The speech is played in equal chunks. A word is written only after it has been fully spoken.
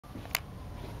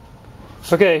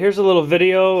Okay, here's a little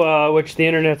video which the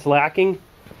internet's lacking.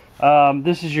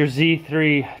 This is your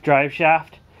Z3 drive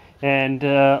shaft, and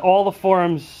all the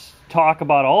forums talk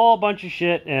about a whole bunch of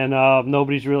shit, and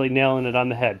nobody's really nailing it on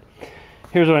the head.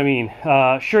 Here's what I mean.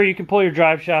 Sure, you can pull your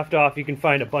drive shaft off. You can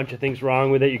find a bunch of things wrong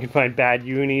with it. You can find bad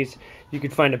unis. You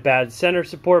can find a bad center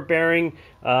support bearing,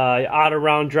 out of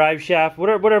round drive shaft,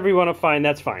 whatever you want to find,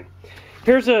 that's fine.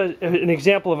 Here's an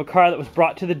example of a car that was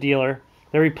brought to the dealer.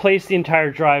 They replaced the entire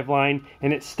drive line,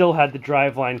 and it still had the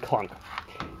drive line clunk,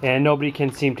 and nobody can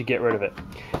seem to get rid of it.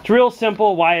 It's real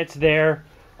simple why it's there.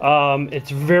 It's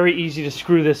very easy to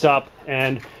screw this up,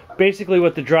 and basically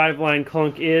what the drive line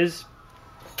clunk is,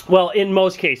 well, in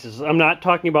most cases, I'm not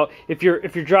talking about if your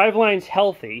drive line's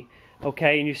healthy,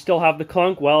 okay, and you still have the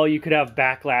clunk, well, you could have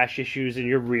backlash issues in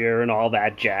your rear and all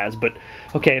that jazz. But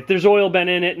okay, if there's oil been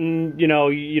in it and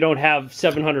you don't have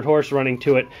 700 horse running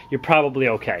to it, you're probably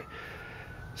okay.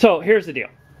 So here's the deal.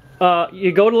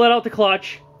 You go to let out the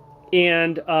clutch,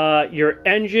 and your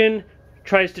engine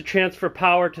tries to transfer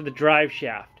power to the drive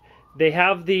shaft. They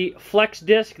have the flex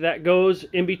disc that goes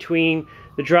in between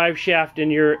the drive shaft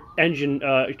and your engine,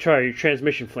 your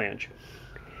transmission flange.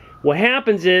 What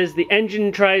happens is the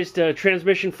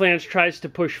transmission flange tries to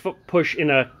push in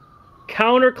a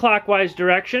counterclockwise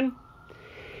direction.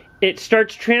 It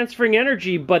starts transferring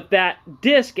energy, but that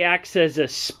disc acts as a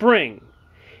spring,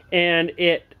 and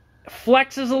it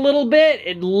flexes a little bit.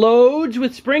 It loads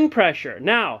with spring pressure.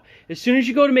 Now, as soon as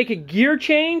you go to make a gear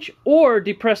change or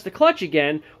depress the clutch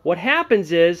again, what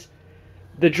happens is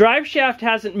the drive shaft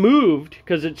hasn't moved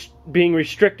because it's being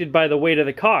restricted by the weight of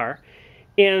the car,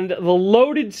 and the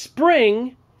loaded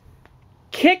spring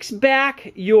kicks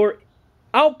back your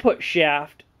output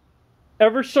shaft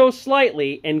ever so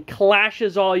slightly and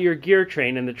clashes all your gear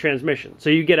train and the transmission. So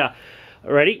you get a,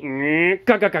 ready?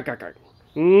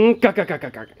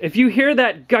 If you hear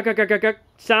that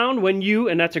sound when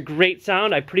and that's a great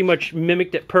sound, I pretty much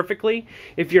mimicked it perfectly.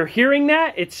 If you're hearing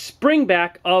that, it's spring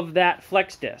back of that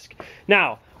flex disc.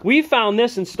 Now, we found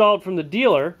this installed from the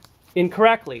dealer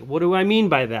incorrectly. What do I mean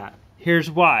by that?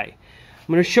 Here's why. I'm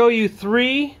going to show you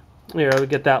three. Here, I'll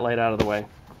get that light out of the way.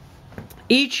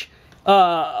 Each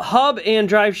hub and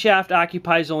drive shaft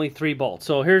occupies only 3 bolts.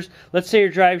 So let's say your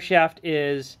drive shaft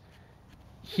is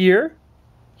here,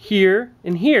 here,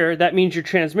 and here. That means your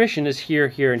transmission is here,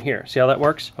 here, and here. See how that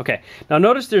works? Okay. Now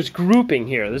notice there's grouping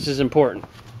here. This is important.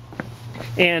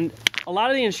 And a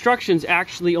lot of the instructions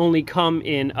actually only come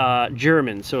in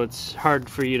German, so it's hard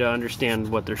for you to understand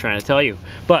what they're trying to tell you.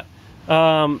 But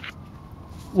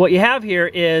what you have here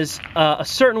is a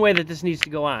certain way that this needs to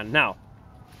go on. Now,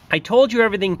 I told you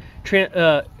everything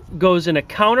goes in a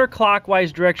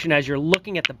counterclockwise direction as you're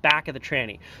looking at the back of the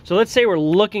tranny. So let's say we're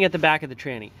looking at the back of the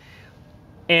tranny.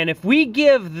 And if we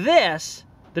give this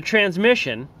the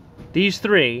transmission, these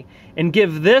 3, and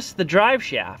give this the drive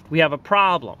shaft, we have a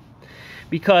problem.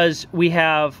 Because we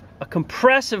have a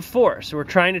compressive force. We're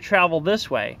trying to travel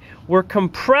this way. We're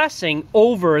compressing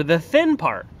over the thin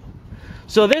part.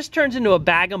 So this turns into a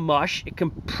bag of mush. It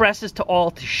compresses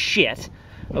to shit,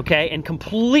 okay? And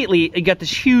completely, you got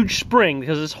this huge spring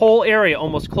because this whole area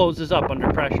almost closes up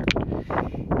under pressure.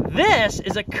 This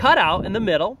is a cutout in the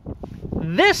middle.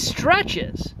 This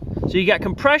stretches. So you got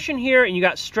compression here and you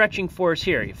got stretching force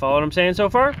here. You follow what I'm saying so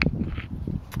far?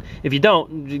 If you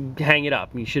don't, hang it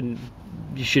up. You should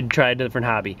try a different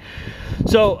hobby.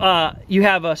 So you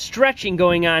have a stretching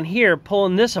going on here,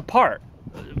 pulling this apart.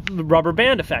 The rubber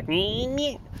band effect.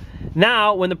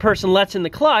 Now, when the person lets in the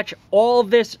clutch, all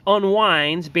this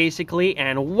unwinds basically,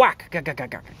 and whack,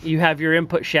 you have your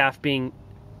input shaft being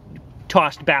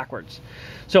tossed backwards.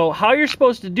 So how you're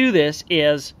supposed to do this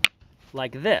is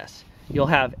like this. You'll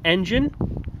have engine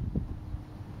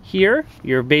here,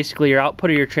 basically your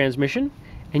output of your transmission,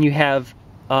 and you have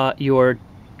your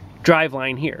drive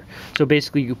line here. So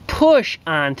basically you push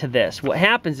onto this. What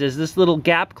happens is this little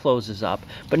gap closes up,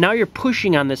 but now you're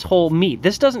pushing on this whole meat.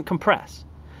 This doesn't compress.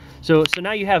 So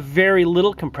now you have very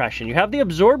little compression. You have the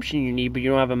absorption you need, but you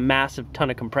don't have a massive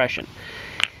ton of compression.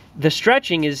 The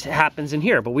stretching happens in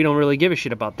here, but we don't really give a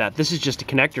shit about that. This is just a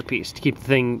connector piece to keep the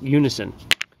thing unison.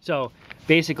 So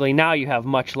basically now you have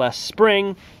much less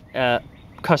spring.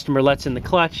 Customer lets in the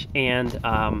clutch, and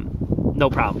no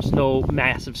problems, no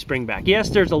massive spring back. Yes,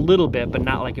 there's a little bit, but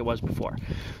not like it was before.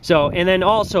 So, and then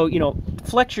also,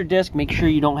 flex your disc, make sure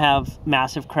you don't have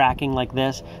massive cracking like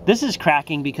this. This is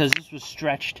cracking because this was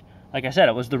stretched, like I said,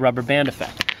 it was the rubber band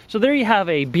effect. So there you have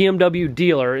a BMW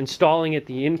dealer installing it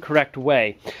the incorrect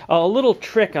way. A little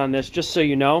trick on this, just so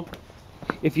you know,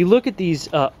 if you look at these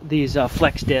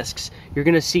flex discs, you're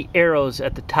gonna see arrows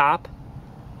at the top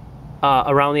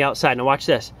around the outside. Now watch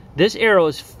this. this arrow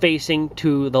is facing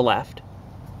to the left.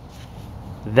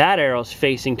 That arrow is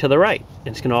facing to the right. And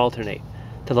it's going to alternate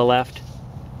to the left,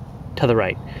 to the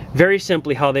right. Very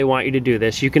simply how they want you to do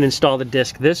this. You can install the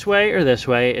disc this way or this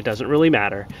way. It doesn't really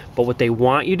matter. But what they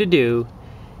want you to do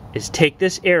is take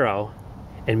this arrow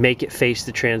and make it face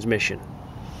the transmission.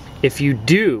 If you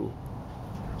do,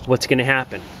 what's going to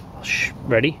happen?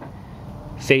 Ready?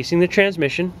 Facing the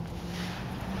transmission.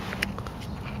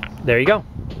 There you go.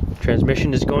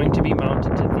 Transmission is going to be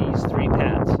mounted to these 3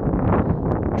 pads.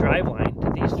 Driveline to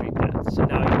these 3 pads. So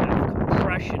now you have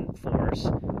compression force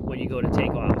when you go to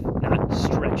take off, not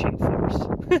stretching force.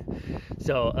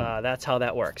 So that's how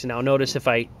that works. Now notice if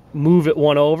I move it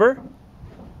one over,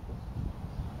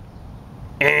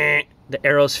 the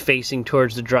arrow's facing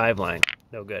towards the driveline.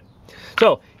 No good.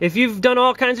 So if you've done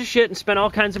all kinds of shit and spent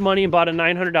all kinds of money and bought a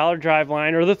 $900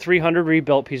 driveline or the $300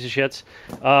 rebuilt piece of shits,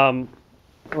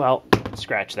 well,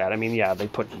 scratch that. I mean, yeah, they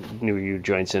put new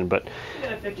U-joints in, but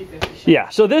yeah, 50-50. yeah.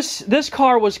 So this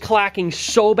car was clacking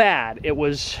so bad. It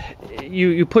was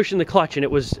you push in the clutch and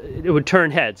it would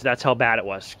turn heads. That's how bad it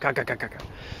was.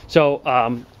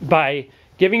 So by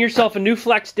giving yourself a new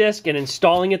flex disc and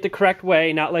installing it the correct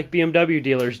way, not like BMW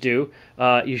dealers do,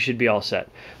 you should be all set.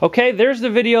 Okay, there's the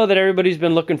video that everybody's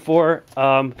been looking for.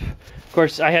 Of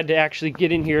course, I had to actually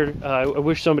get in here. I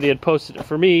wish somebody had posted it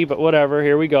for me, but whatever.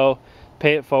 Here we go.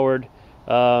 Pay it forward.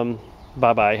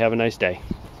 Bye-bye. Have a nice day.